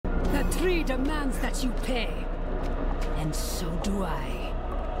tree demands that you pay. And so do I.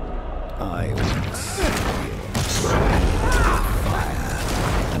 I will fire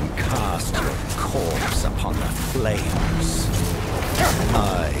and cast your corpse upon the flames.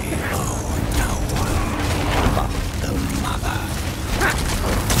 I owe no one but the mother.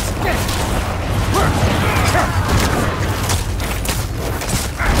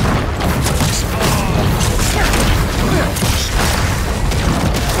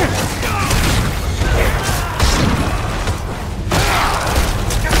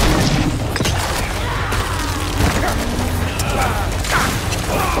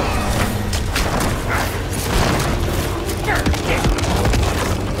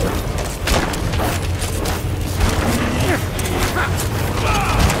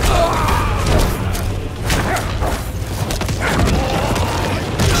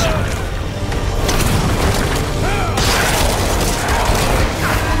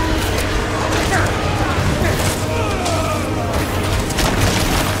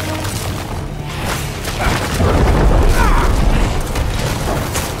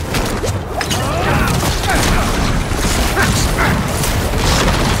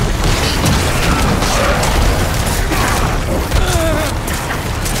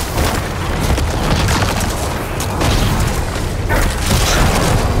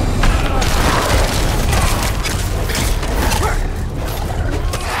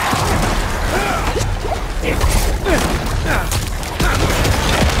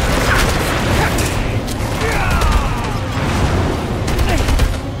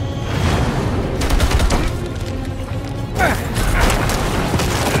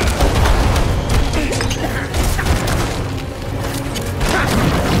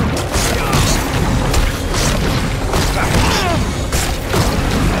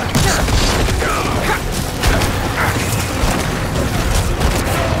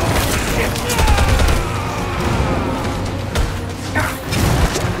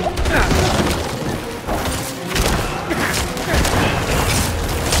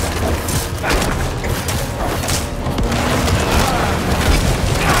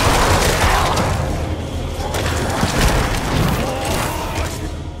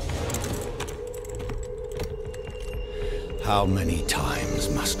 How many times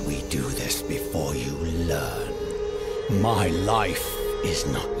must we do this before you learn? My life is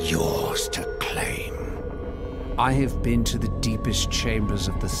not yours to claim. I have been to the deepest chambers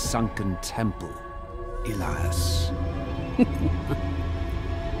of the sunken temple, Elias.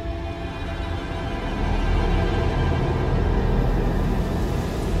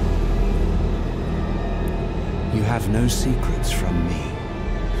 You have no secrets from me.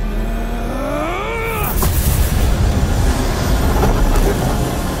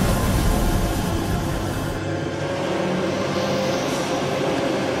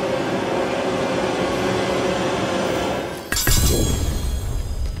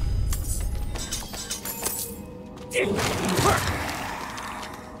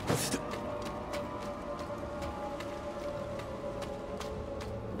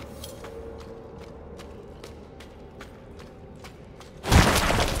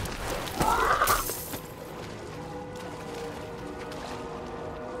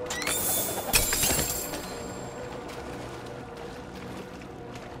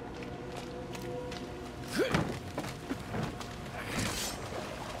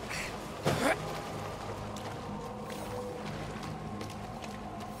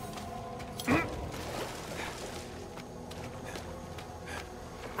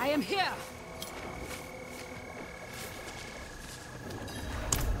 I am here!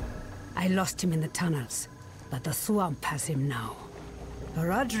 I lost him in the tunnels, but the swamp has him now.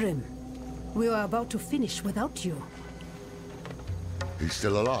 Haradrim, we were about to finish without you. He's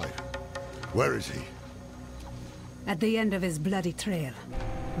still alive? Where is he? At the end of his bloody trail.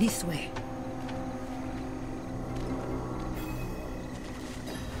 This way.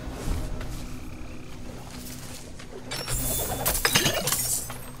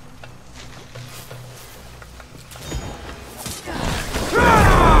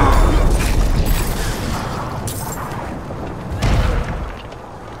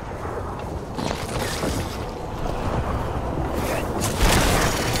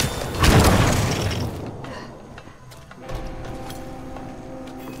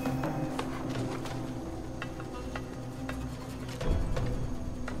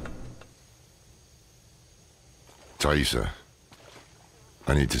 Thaisa,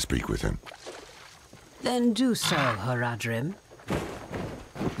 I need to speak with him. Then do so, Haradrim.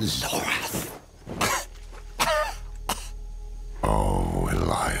 Lorath. Oh,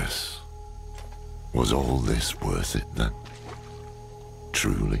 Elias. Was all this worth it then?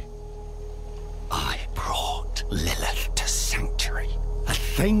 Truly? Lilith to sanctuary. A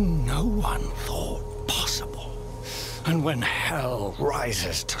thing no one thought possible. And when hell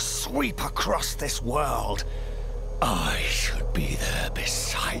rises to sweep across this world, I should be there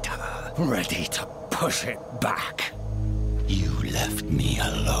beside her, ready to push it back. You left me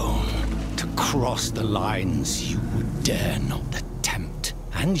alone to cross the lines you would dare not attempt,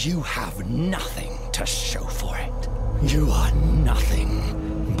 and you have nothing to show for it. You are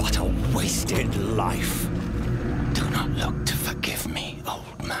nothing but a wasted life. Do not look to forgive me,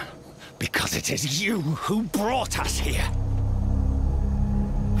 old man, because it is you who brought us here.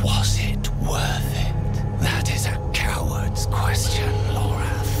 Was it worth it? That is a coward's question,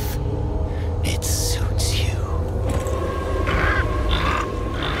 Lorath. It suits you.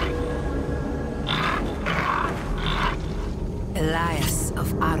 Elias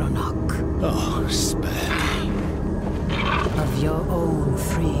of Aronok. Oh, spare me. Of your own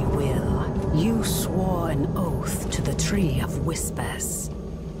free will, you swore an oath to the Tree of Whispers.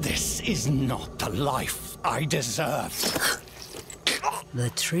 This is not the life I deserve. The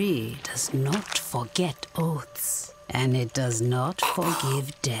tree does not forget oaths, and it does not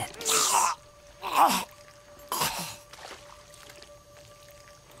forgive debts.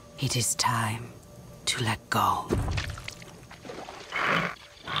 It is time to let go.